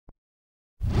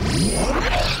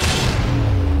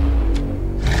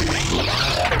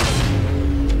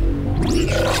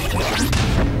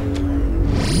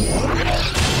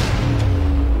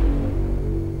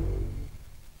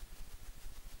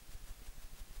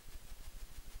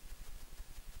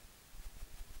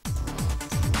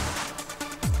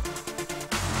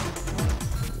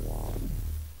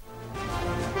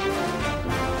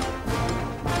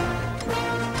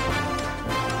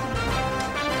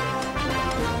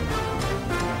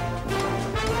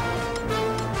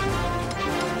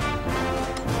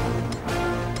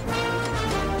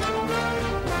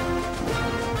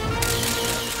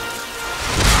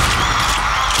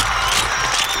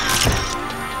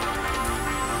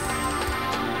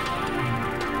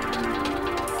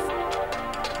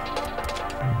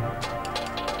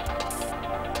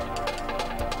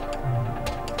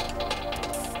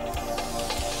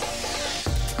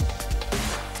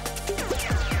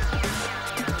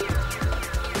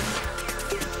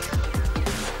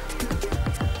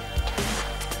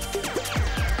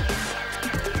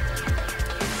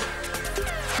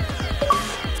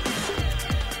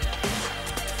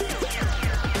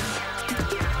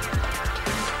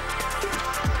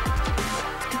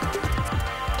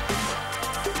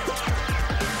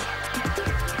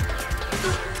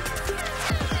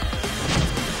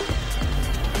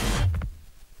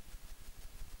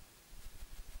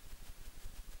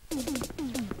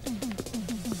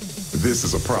This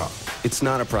is a problem. It's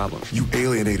not a problem. You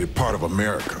alienated part of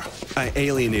America. I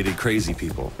alienated crazy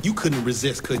people. You couldn't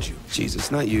resist, could you? Jesus,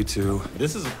 not you two.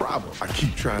 This is a problem. I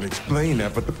keep trying to explain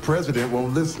that, but the president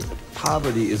won't listen.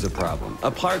 Poverty is a problem.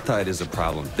 Apartheid is a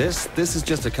problem. This is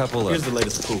just a couple of... Here's the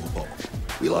latest approval poll.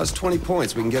 We lost 20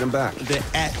 points. We can get them back. They're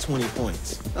at 20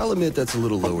 points. I'll admit that's a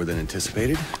little lower than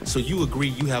anticipated. So you agree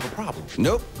you have a problem?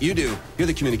 Nope, you do. You're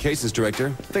the communications director.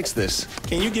 Fix this.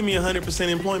 Can you give me 100%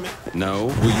 employment? No.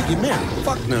 Will you get married?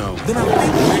 Fuck no. Then I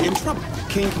think we're in trouble.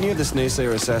 King, can you have this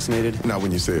naysayer assassinated? Not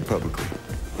when you say it publicly.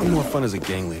 I'm more fun as a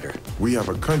gang leader. We have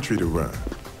a country to run.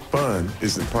 Fun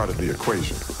isn't part of the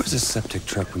equation. Where's a septic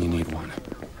truck when you need one?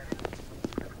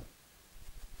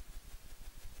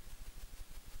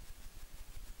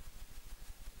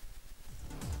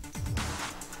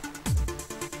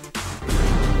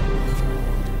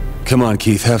 Come on,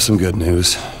 Keith, have some good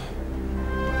news.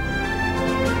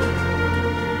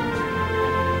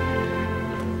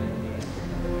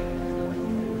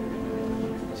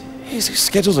 Jeez, who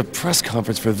schedules a press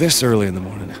conference for this early in the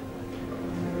morning?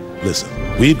 Listen,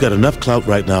 we've got enough clout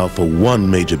right now for one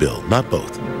major bill, not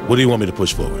both. What do you want me to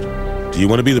push forward? Do you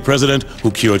want to be the president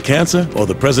who cured cancer or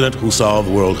the president who solved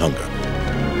world hunger?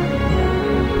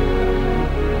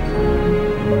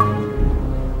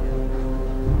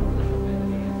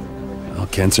 Well,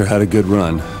 cancer had a good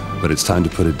run, but it's time to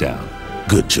put it down.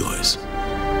 Good choice.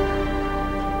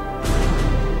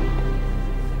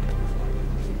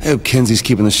 I hope Kinsey's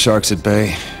keeping the sharks at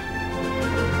bay.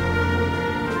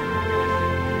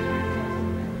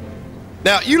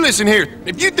 Now, you listen here.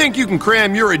 If you think you can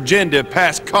cram your agenda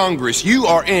past Congress, you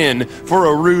are in for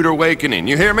a rude awakening.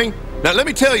 You hear me? Now, let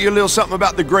me tell you a little something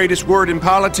about the greatest word in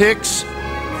politics.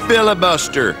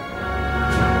 Filibuster.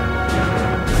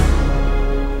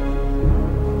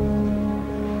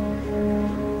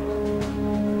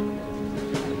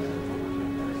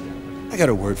 I got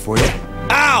a word for you.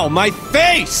 Ow, my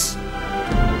face! I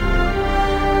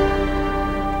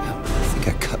think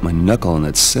I cut my knuckle on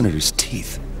that senator's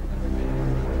teeth.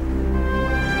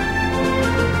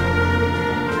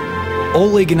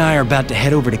 Oleg and I are about to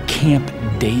head over to Camp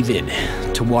David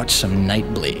to watch some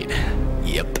Nightblade.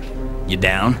 Yep. You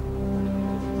down?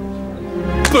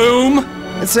 Boom!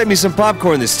 Let's save me some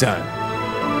popcorn this time.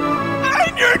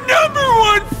 I'm your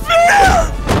 #1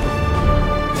 fan!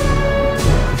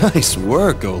 Nice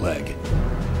work, Oleg.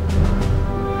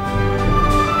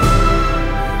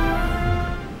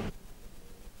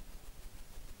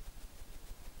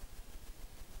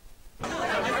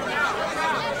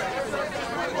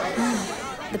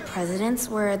 The president's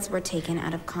words were taken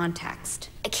out of context.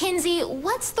 Kinsey,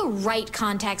 what's the right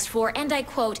context for, and I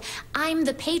quote, "I'm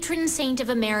the patron saint of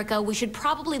America. We should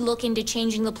probably look into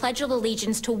changing the Pledge of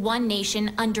Allegiance to one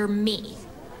nation under me"?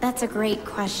 That's a great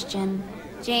question.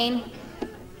 Jane?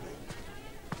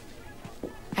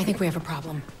 I think we have a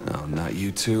problem. Oh, not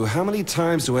you two. How many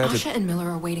times do I have Asha and Miller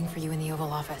are waiting for you in the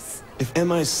Oval Office. If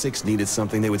MI6 needed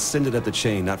something, they would send it up the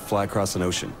chain, not fly across an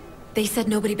ocean. They said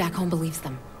nobody back home believes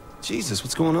them. Jesus,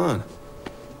 what's going on?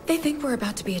 They think we're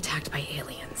about to be attacked by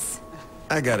aliens.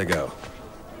 I gotta go.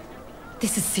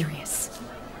 This is serious.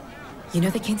 You know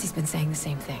that Kinsey's been saying the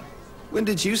same thing. When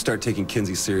did you start taking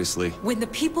Kinsey seriously? When the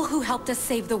people who helped us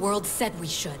save the world said we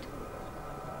should.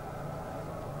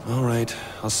 All right,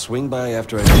 I'll swing by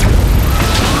after I...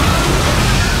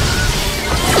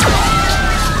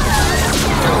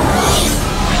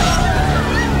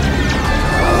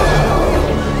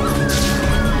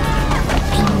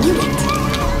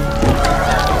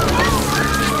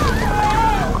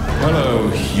 Hello,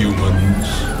 humans.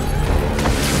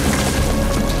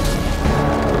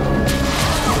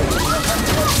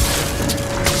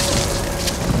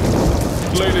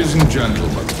 Ladies and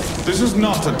gentlemen, this is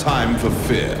not a time for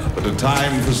fear, but a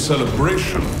time for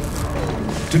celebration.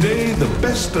 Today, the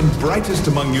best and brightest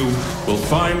among you will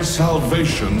find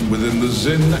salvation within the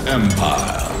Zin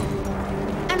Empire.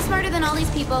 I'm smarter than all these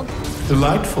people.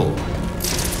 Delightful.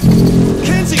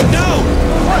 Kinsey, no!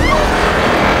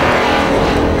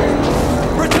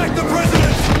 Protect the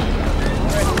president!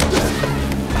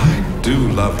 I do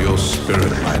love your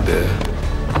spirit, my dear.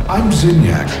 I'm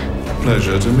Zinyak.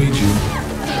 Pleasure to meet you.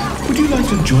 Would you like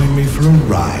to join me for a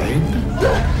ride?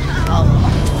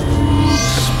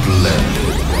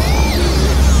 Splendid.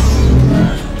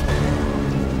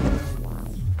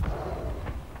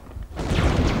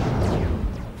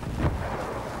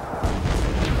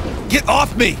 Get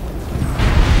off me!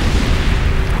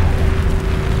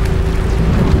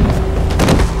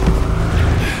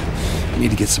 I need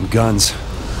to get some guns.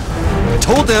 I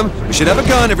told them we should have a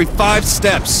gun every 5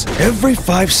 steps. Every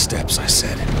 5 steps, I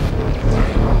said.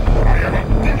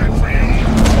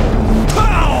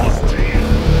 Pow!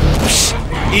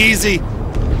 Easy.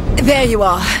 There you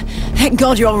are. Thank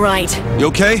God you're all right. You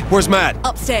okay? Where's Matt?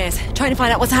 Upstairs, trying to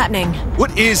find out what's happening.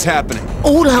 What is happening?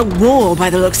 All out war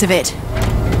by the looks of it.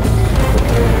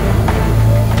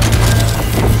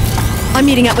 I'm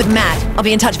meeting up with Matt. I'll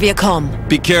be in touch via comm.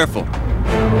 Be careful.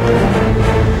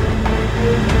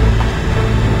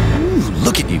 Ooh,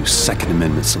 look at you, Second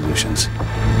Amendment solutions.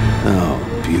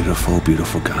 Oh, beautiful,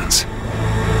 beautiful guns.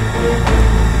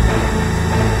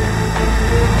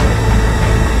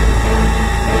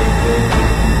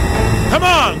 Come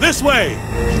on, this way!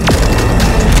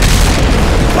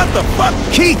 What the fuck?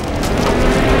 Keith!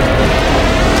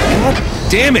 God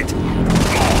damn it!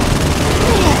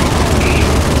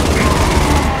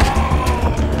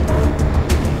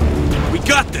 We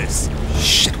got this!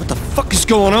 Shit, what the fuck is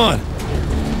going on?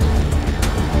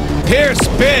 Pierce,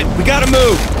 Ben, we gotta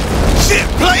move! Shit,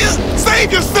 player!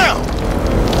 Save yourself!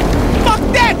 Fuck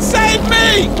that! Save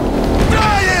me!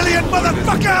 Die, alien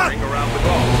motherfucker!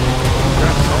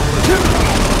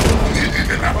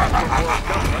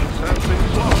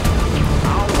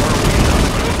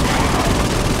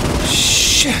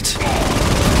 Shit!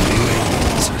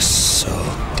 These are so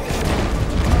dead.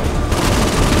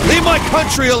 Leave my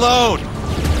country alone!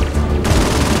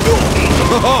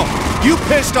 Oh, you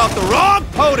pissed off the wrong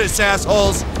POTUS,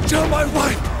 assholes! Tell my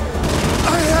wife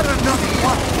I had another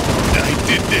wife. I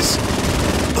did this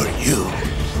for you.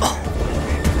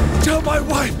 Tell my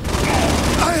wife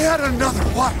I had another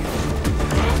wife.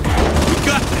 We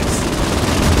got this!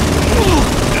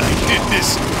 I did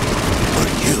this for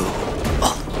you.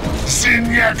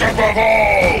 Signac above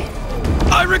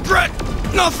all! I regret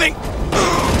nothing!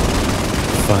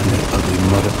 Find that ugly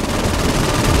mother...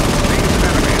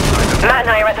 Matt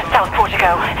and I are at the South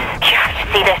Portico. You have to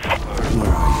see this. Where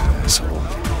are you, asshole?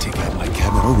 Take out my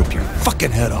cabinet or rip your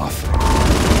fucking head off.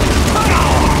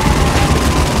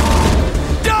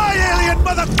 Die, alien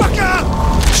motherfucker!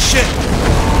 Shit!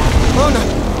 Oh no!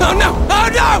 Oh no! Oh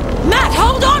no! Matt,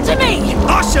 hold on to me!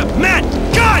 Asha! Matt!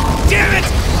 God damn it!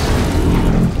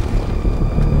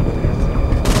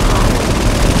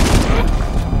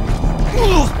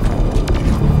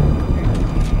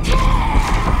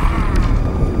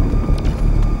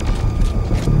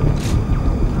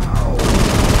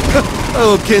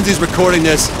 Oh, Kinsey's recording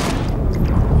this.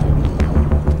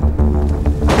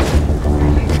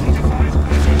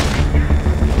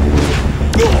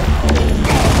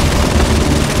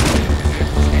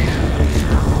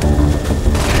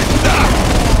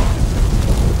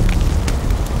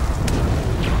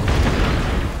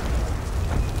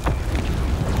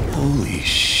 Holy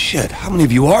shit, how many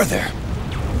of you are there?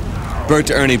 Bert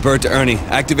to Ernie,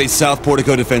 activate South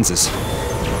Portico defenses.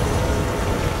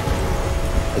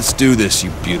 Let's do this,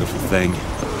 you beautiful thing.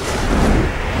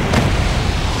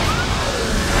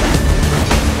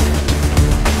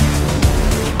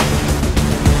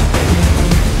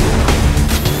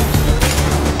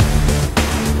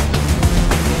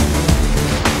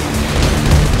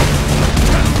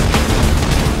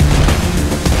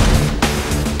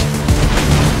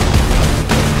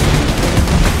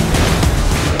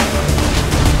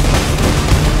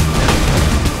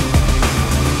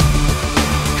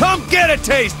 Get a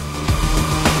taste!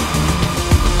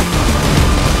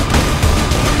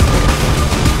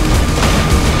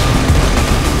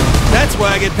 That's why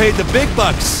I get paid the big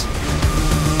bucks.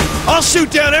 I'll shoot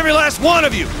down every last one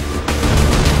of you!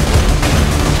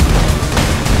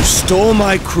 You stole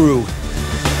my crew.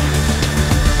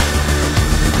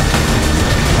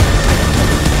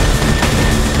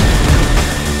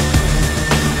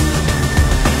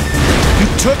 You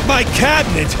took my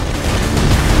cabinet!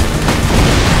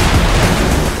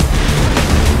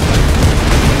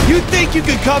 You think you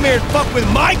can come here and fuck with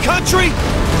my country?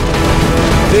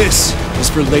 This is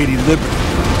for Lady Liberty.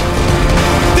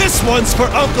 This one's for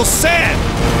Uncle Sam.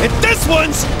 And this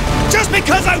one's just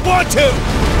because I want to.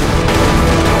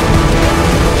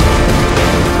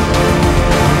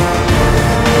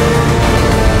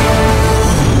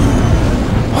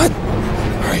 What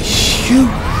are you? You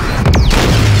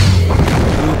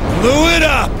blew it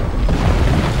up.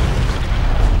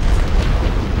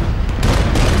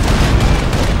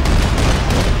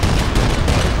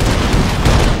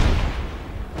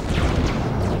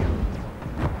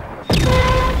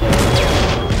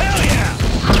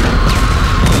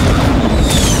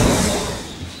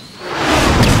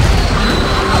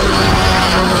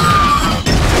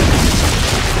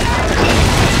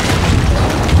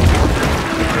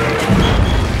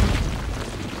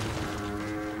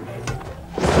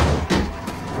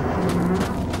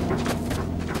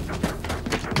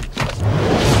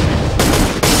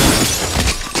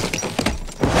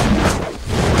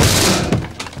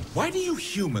 Why do you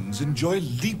humans enjoy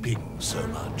leaping so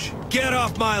much? Get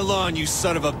off my lawn, you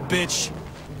son of a bitch!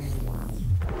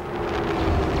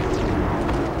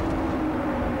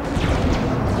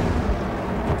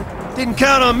 Didn't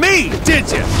count on me,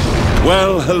 did you?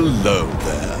 Well, hello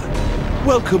there.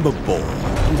 Welcome aboard.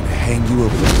 I'm gonna hang you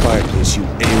over the fireplace, you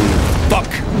alien fuck!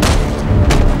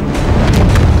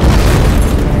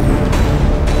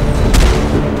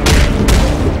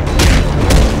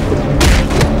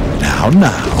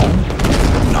 Now,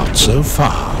 not so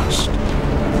fast.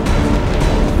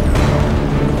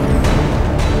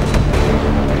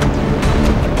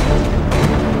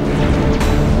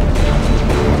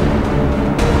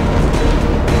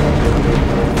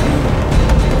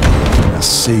 Now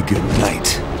say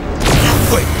goodnight.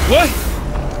 Wait, what?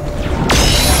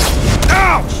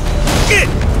 Ow! Get!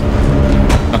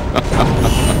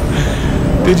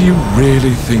 Did you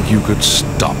really think you could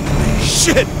stop me?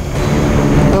 Shit!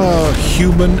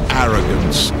 Human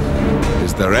arrogance.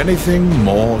 Is there anything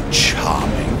more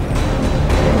charming?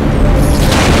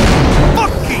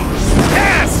 Fucking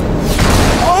ass!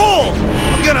 Oh!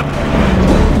 I'm gonna...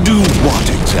 Do what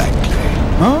exactly?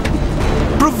 Huh?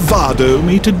 Bravado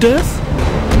me to death?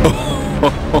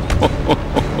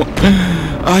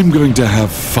 I'm going to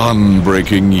have fun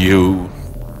breaking you.